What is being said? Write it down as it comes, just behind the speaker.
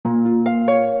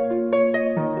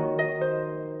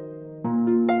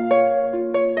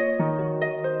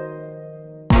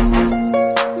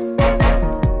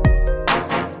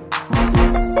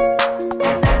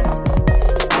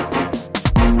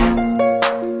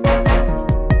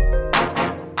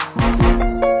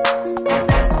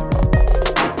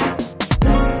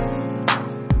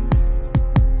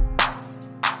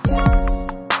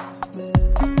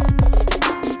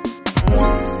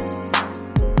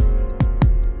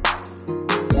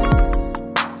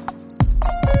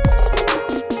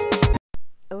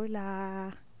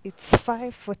Hola, it's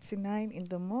 5:49 in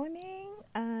the morning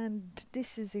and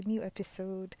this is a new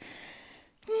episode.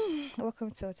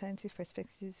 Welcome to Alternative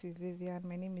Perspectives with Vivian.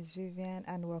 My name is Vivian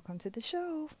and welcome to the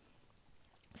show.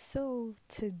 So,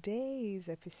 today's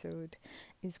episode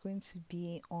is going to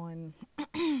be on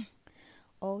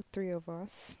all three of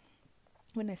us.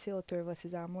 When I say all three of us,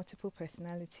 is our multiple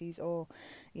personalities, or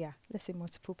let's say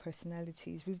multiple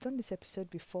personalities. We've done this episode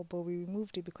before, but we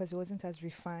removed it because it wasn't as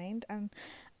refined, and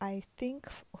I think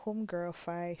Homegirl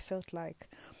Fi felt like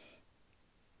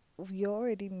we're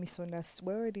already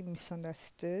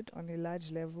misunderstood on a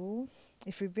large level.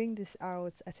 If we bring this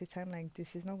out at a time like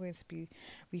this, it's not going to be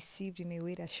received in a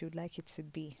way that she would like it to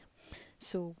be.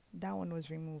 So that one was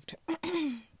removed.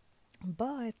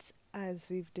 But as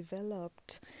we've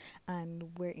developed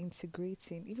and we're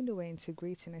integrating, even though we're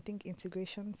integrating, I think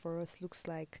integration for us looks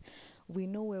like we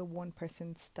know where one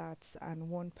person starts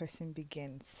and one person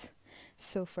begins.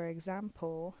 So, for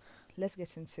example, let's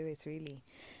get into it really.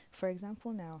 For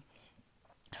example, now,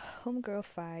 Homegirl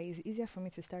Fi is easier for me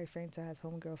to start referring to her as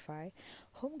Homegirl Fi.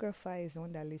 Homegirl Fi is the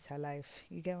one that lives her life.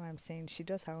 You get what I'm saying? She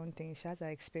does her own thing, she has her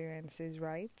experiences,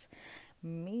 right?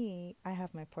 Me, I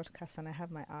have my podcast and I have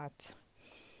my art.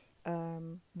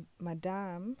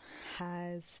 Madame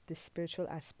has the spiritual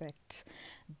aspect,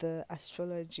 the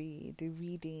astrology, the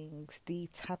readings, the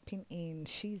tapping in.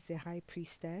 She's the high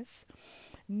priestess.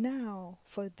 Now,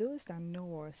 for those that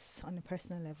know us on a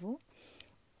personal level,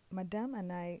 Madame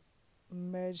and I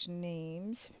merge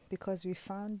names because we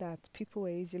found that people were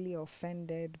easily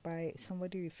offended by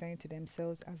somebody referring to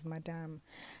themselves as Madame.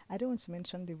 I don't want to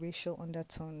mention the racial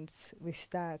undertones with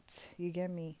that, you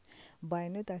get me? But I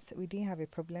know that we didn't have a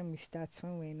problem with that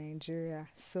when we were in Nigeria.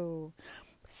 So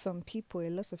a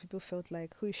lot of people felt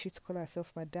like, who is she to call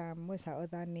herself Madame? What's her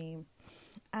other name?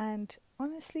 And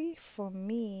honestly, for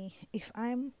me,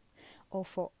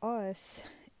 for us,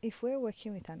 if we're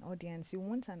working with an audience, you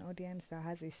want an audience that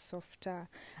has a softer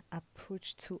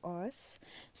approach to us.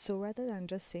 So rather than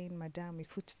just saying Madame, we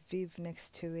put Viv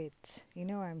next to it. You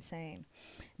know what I'm saying?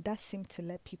 That seemed to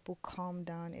let people calm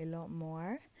down a lot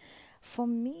more. For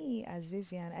me, as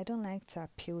Vivian, I don't like to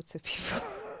appeal to people.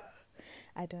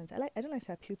 I don't like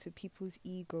to appeal to people's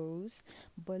egos,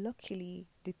 but luckily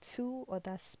the two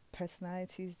other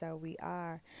personalities that we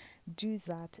are do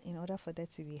that in order for there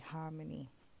to be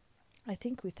harmony. I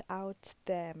think without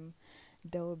them,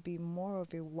 there will be more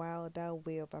of a wilder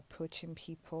way of approaching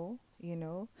people, you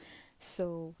know.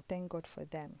 So thank God for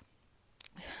them.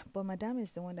 But Madame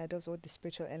is the one that does all the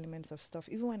spiritual elements of stuff.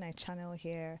 Even when I channel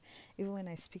here, even when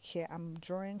I speak here, I'm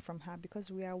drawing from her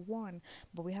because we are one,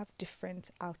 but we have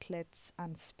different outlets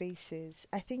and spaces.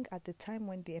 I think at the time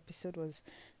when the episode was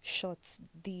shot,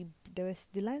 the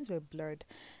lines were blurred.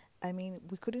 I mean,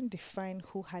 we couldn't define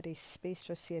who had a space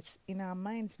just yet. In our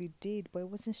minds, we did, but it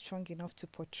wasn't strong enough to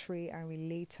portray and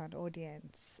relate to an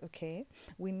audience, okay?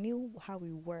 We knew how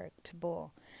we worked, but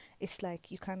it's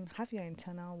like you can have your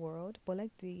internal world, but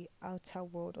like the outer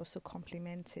world also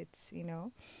complement it, you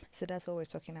know? So that's what we're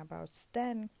talking about.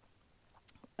 Then,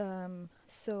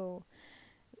 so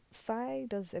Fi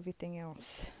does everything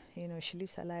else. You know, she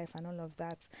lives her life and all of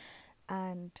that.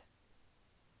 And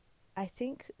I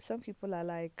think some people that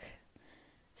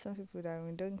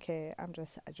don't care, I'm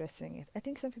just addressing it. I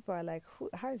think some people are like,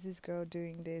 how is this girl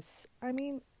doing this? I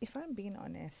mean, if I'm being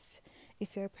honest,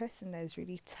 if you're a person that is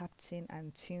really tapped in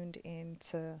and tuned in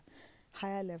to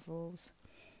higher levels,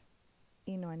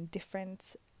 you know, in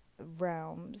different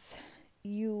realms,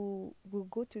 you will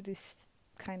go through this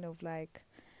kind of like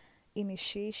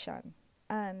initiation.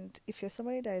 And if you're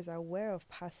somebody that is aware of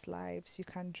past lives, you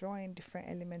can draw in different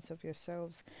elements of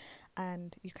yourselves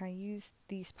and you can use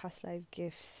these past life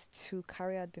gifts to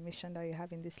carry out the mission that you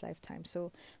have in this lifetime.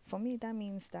 So for me, that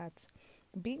means that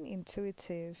being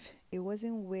intuitive, it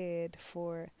wasn't weird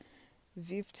for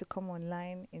Viv to come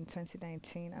online in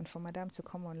 2019 and for Madame to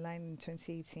come online in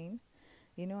 2018.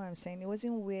 You know what I'm saying? It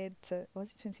wasn't weird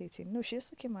was it 2018? No, she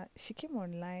came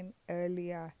online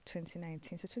earlier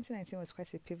 2019. So 2019 was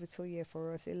quite a pivotal year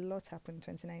for us. A lot happened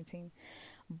in 2019.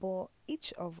 But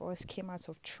each of us came out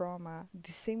of trauma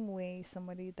the same way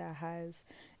somebody that has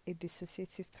a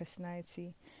dissociative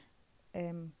personality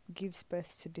gives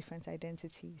birth to different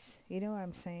identities. You know what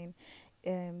I'm saying?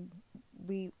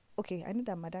 I know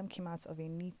that Madame came out of a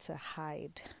need to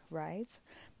hide, right?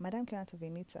 Madame came out of a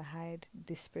need to hide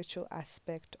the spiritual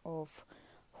aspect of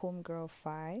Homegirl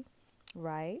Fi,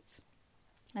 right?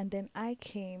 And then I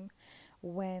came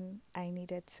when I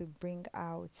needed to bring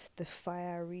out the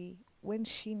fiery when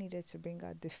she needed to bring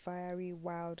out the fiery,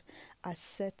 wild,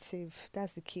 assertive,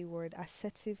 that's the key word,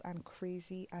 assertive and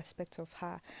crazy aspect of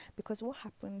her. Because what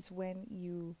happens when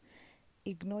you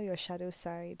ignore your shadow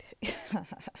side?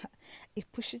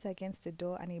 It pushes against the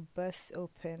door and it bursts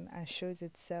open and shows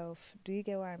itself. Do you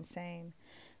get what I'm saying?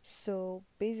 So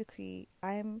basically,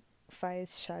 I'm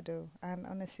Fire's shadow, and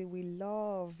honestly, we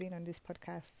love being on this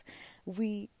podcast.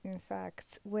 In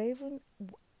fact, we're even.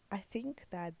 I think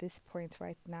that at this point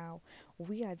right now,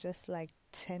 we are just like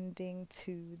tending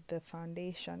to the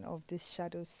foundation of this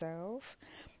shadow self.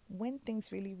 When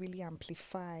things really, really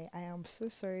amplify, I am so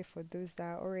sorry for those that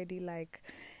are already like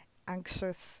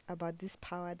anxious about this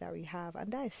power that we have,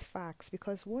 and that is facts.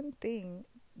 Because one thing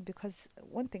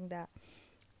that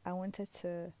I wanted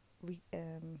to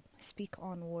speak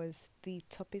on was the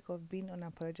topic of being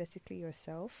unapologetically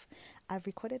yourself. I've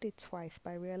recorded it twice, but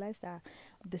I realized that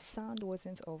the sound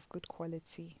wasn't of good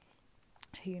quality,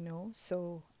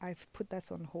 so I've put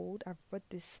that on hold. I've brought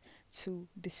this to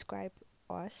describe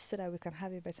us so that we can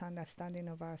have a better understanding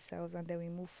of ourselves and then we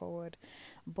move forward.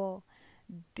 But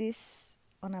this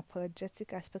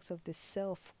unapologetic aspects of the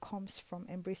self comes from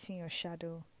embracing your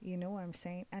shadow. You know what I'm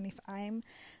saying? And if I'm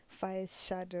Fire's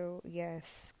shadow,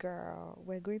 yes, girl,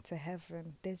 we're going to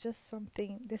heaven. There's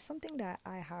something that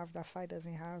I have that Fire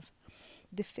doesn't have.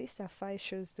 The face that Fire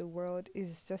shows the world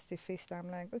is just a face that I'm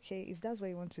like, okay, if that's what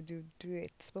you want to do, do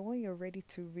it. But when you're ready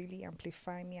to really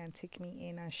amplify me and take me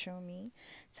in and show me,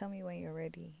 tell me when you're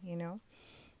ready.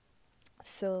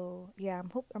 So yeah,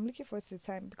 I'm looking forward to the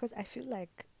time because I feel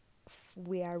like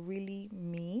we are really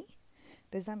me.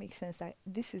 Does that make sense? That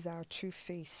this is our true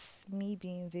face, me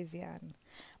being Vivian.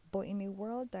 But in a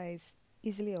world that is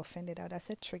easily offended, I would have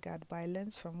said triggered, but I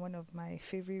learned from one of my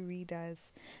favorite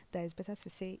readers that it's better to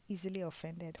say easily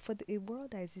offended. A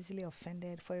world that is easily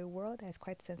offended, for a world that is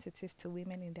quite sensitive to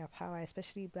women in their power,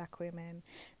 especially black women,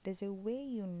 there's a way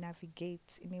you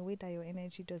navigate in a way that your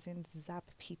energy doesn't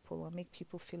zap people or make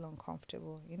people feel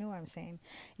uncomfortable. You know what I'm saying?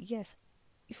 Yes,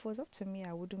 if it was up to me,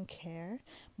 I wouldn't care.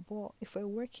 But if we're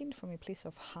working from a place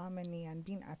of harmony and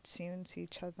being attuned to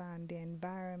each other and the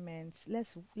environment,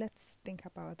 let's think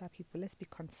about other people. Let's be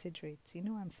considerate. You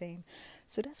know what I'm saying?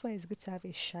 So that's why it's good to have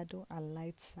a shadow and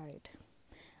light side.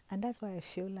 And that's why I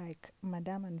feel like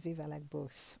Madame and Viv are like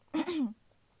both.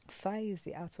 Fire is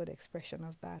the outward expression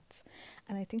of that.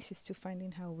 And I think she's still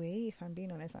finding her way, if I'm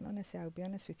being honest. And honestly, I'll be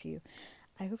honest with you.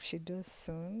 I hope she does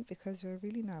soon because we're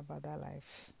really not about that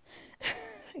life.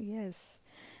 Yes.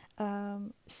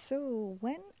 So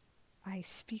when I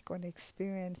speak on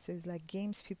experiences like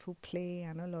games people play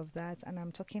and all of that, and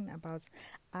I'm talking about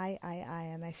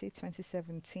and I say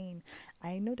 2017,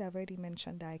 I know that I've already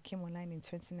mentioned that I came online in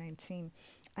 2019.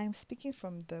 I'm speaking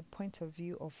from the point of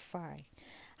view of Phi.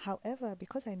 However,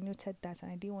 because I noted that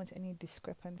and I didn't want any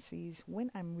discrepancies, when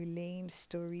I'm relaying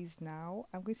stories now,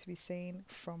 I'm going to be saying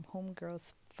from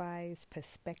Homegirl Phi's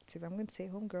perspective. I'm going to say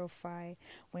Homegirl Phi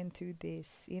went through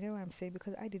this. You know what I'm saying?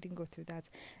 Because I didn't go through that.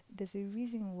 There's a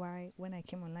reason why when I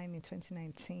came online in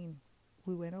 2019,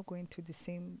 we were not going through the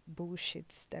same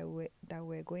bullshits that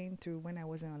we're going through when I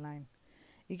wasn't online.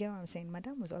 You get what I'm saying?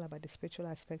 Madame was all about the spiritual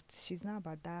aspect. She's not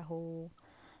about that whole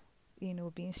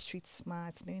being street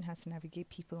smart, knowing how to navigate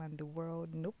people and the world.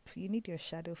 Nope, you need your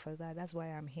shadow for that. That's why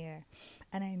I'm here.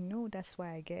 And I know that's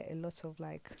why I get a lot of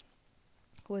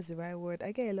what's the right word?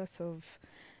 I get a lot of,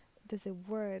 there's a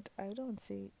word, I don't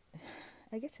say,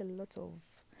 I get a lot of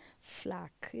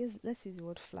flack. Yes, let's use the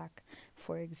word flack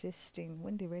for existing.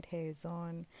 When the red hair is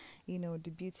on, the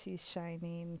beauty is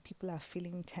shining, people are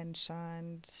feeling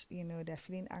tensioned, they're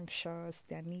feeling anxious,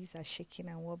 their knees are shaking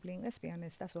and wobbling. Let's be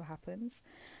honest, that's what happens.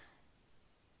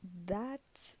 That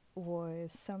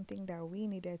was something that we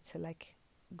needed to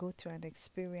go through and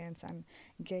experience and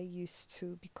get used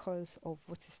to because of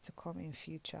what is to come in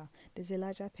future. There's a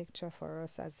larger picture for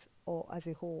us as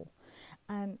a whole.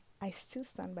 And I still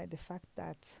stand by the fact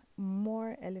that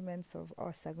more elements of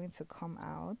us are going to come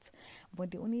out,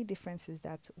 but the only difference is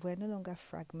that we're no longer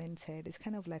fragmented. It's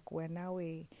kind of like we're now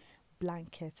a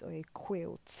blanket or a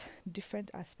quilt, different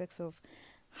aspects of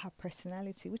her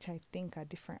personality, which I think are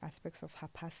different aspects of her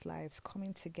past lives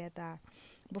coming together.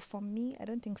 But for me, I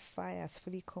don't think Fire has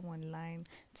fully come online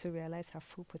to realize her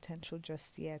full potential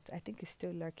just yet. I think it's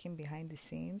still lurking behind the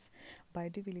scenes, but I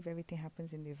do believe everything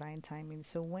happens in divine timing.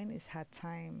 So when is her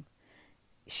time,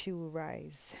 she will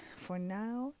rise. For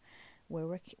now,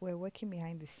 we're working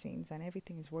behind the scenes and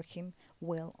everything is working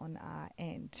well on our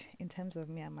end in terms of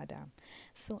me and Madame.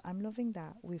 So I'm loving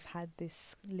that we've had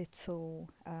this little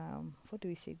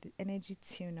the energy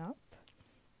tune up.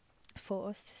 for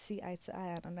us to see eye to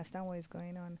eye and understand what is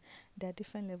going on, there are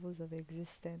different levels of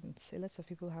existence. A lot of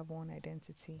people have one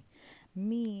identity.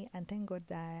 Me, and thank God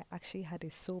that I actually had a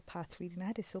soul path reading. I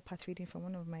had a soul path reading from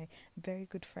one of my very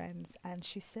good friends, and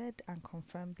she said and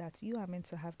confirmed that you are meant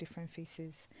to have different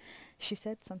faces. She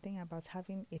said something about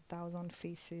having 1,000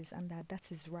 faces, and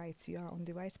that is right. You are on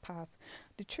the right path.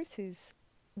 The truth is,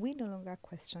 we no longer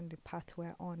question the path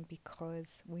we're on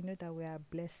because we know that we are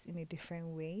blessed in a different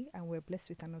way and we're blessed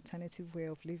with an alternative way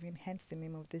of living, hence the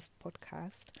name of this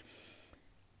podcast.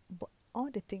 But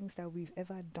all the things that we've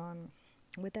ever done,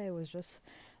 whether it was just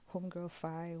Homegirl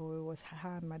Fi or it was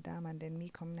Haha and Madame and then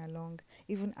me coming along,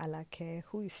 even Alake,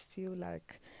 who is still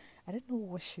like, I don't know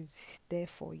what she's there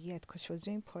for yet because she was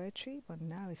doing poetry, but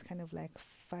now it's kind of like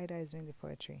Fida is doing the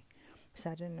poetry. So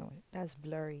I don't know. That's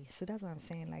blurry. So that's what I'm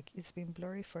saying. Like it's been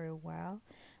blurry for a while,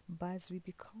 but as we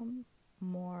become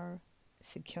more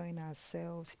secure in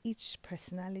ourselves, each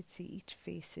personality, each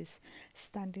face is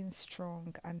standing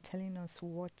strong and telling us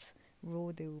what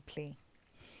role they will play.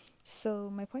 So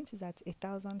my point is that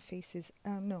 1,000 faces.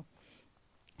 No,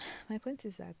 my point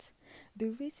is that the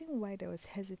reason why there was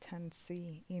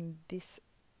hesitancy in this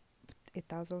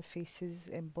 1,000 faces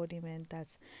embodiment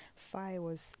that Fi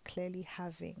was clearly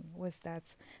having was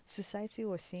that society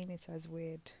was seeing it as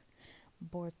weird,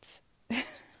 but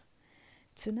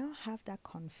to now have that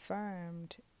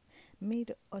confirmed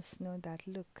made us know that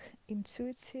look,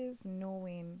 intuitive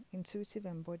knowing, intuitive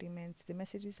embodiment, the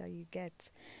messages that you get,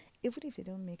 even if they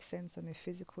don't make sense on a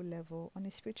physical level, on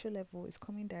a spiritual level, is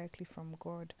coming directly from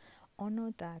God.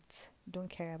 Honor that, don't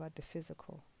care about the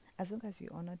physical. As long as you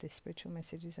honor the spiritual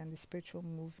messages and the spiritual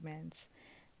movements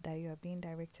that you are being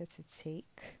directed to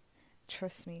take,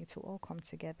 trust me, it will all come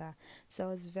together. So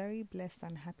I was very blessed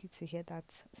and happy to hear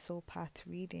that soul path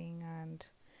reading and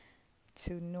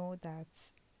to know that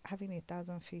having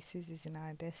 1,000 faces is in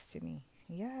our destiny.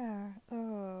 Yeah.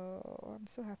 Oh, I'm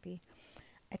so happy.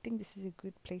 I think this is a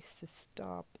good place to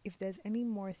stop. If there's any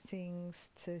more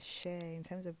things to share in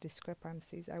terms of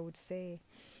discrepancies, I would say.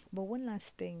 But one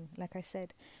last thing, like I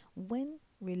said, when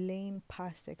relaying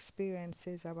past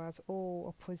experiences about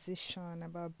opposition,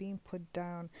 about being put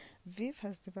down, Viv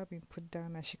has never been put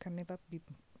down and she can never be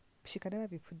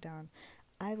put down.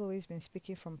 I've always been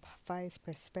speaking from Fi's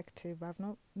perspective. I've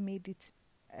not made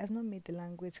the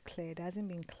language clear. There hasn't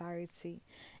been clarity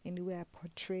in the way I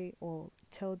portray or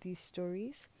tell these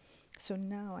stories. So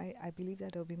now I believe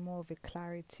that there'll be more of a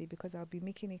clarity because I'll be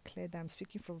making it clear that I'm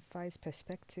speaking from Fi's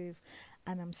perspective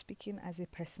and I'm speaking as a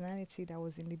personality that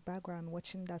was in the background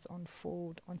watching that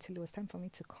unfold until it was time for me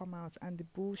to come out and the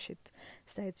bullshit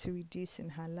started to reduce in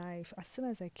her life. As soon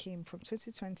as I came from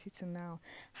 2020 to now,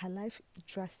 her life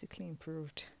drastically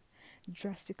improved.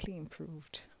 Drastically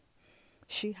improved.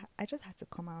 I just had to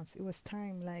come out. It was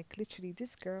time. Like literally,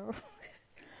 this girl,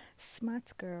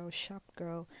 smart girl, sharp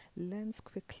girl, learns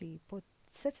quickly. But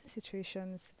certain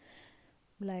situations,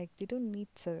 like they don't need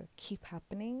to keep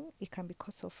happening. It can be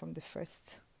cut off from the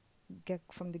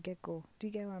get go. Do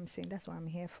you get what I'm saying? That's what I'm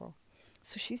here for.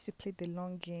 So she used to play the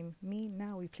long game. Me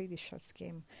now we play the short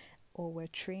game, or we're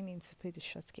training to play the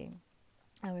short game.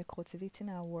 And we're cultivating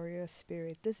our warrior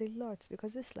spirit. There's a lot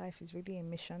because this life is really a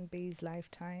mission based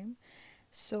lifetime.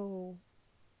 So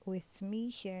with me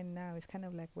here now, it's kind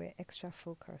of like we're extra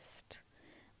focused,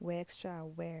 we're extra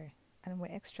aware, and we're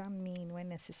extra mean when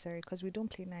necessary because we don't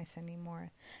play nice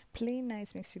anymore. Playing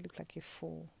nice makes you look like a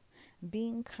fool.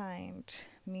 Being kind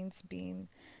means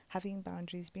having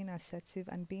boundaries, being assertive,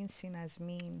 and being seen as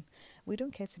mean. We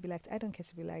don't care to be liked. I don't care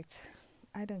to be liked.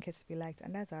 I don't care to be liked,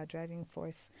 and that's our driving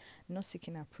force. Not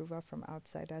seeking approval from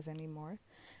outsiders anymore.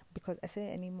 Because I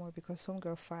say anymore because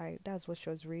Homegirl Fi, that's what she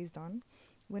was raised on.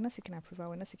 We're not seeking approval,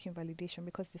 we're not seeking validation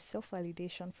because the self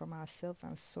validation from ourselves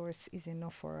and source is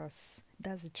enough for us.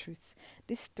 That's the truth.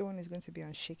 This stone is going to be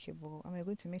unshakable, and we're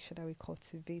going to make sure that we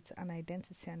cultivate an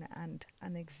identity and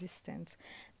an existence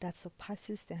that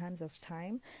surpasses the hands of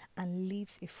time and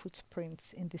leaves a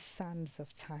footprint in the sands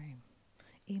of time.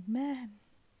 Amen.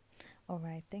 All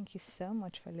right. Thank you so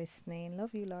much for listening.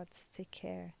 Love you lots. Take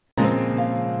care.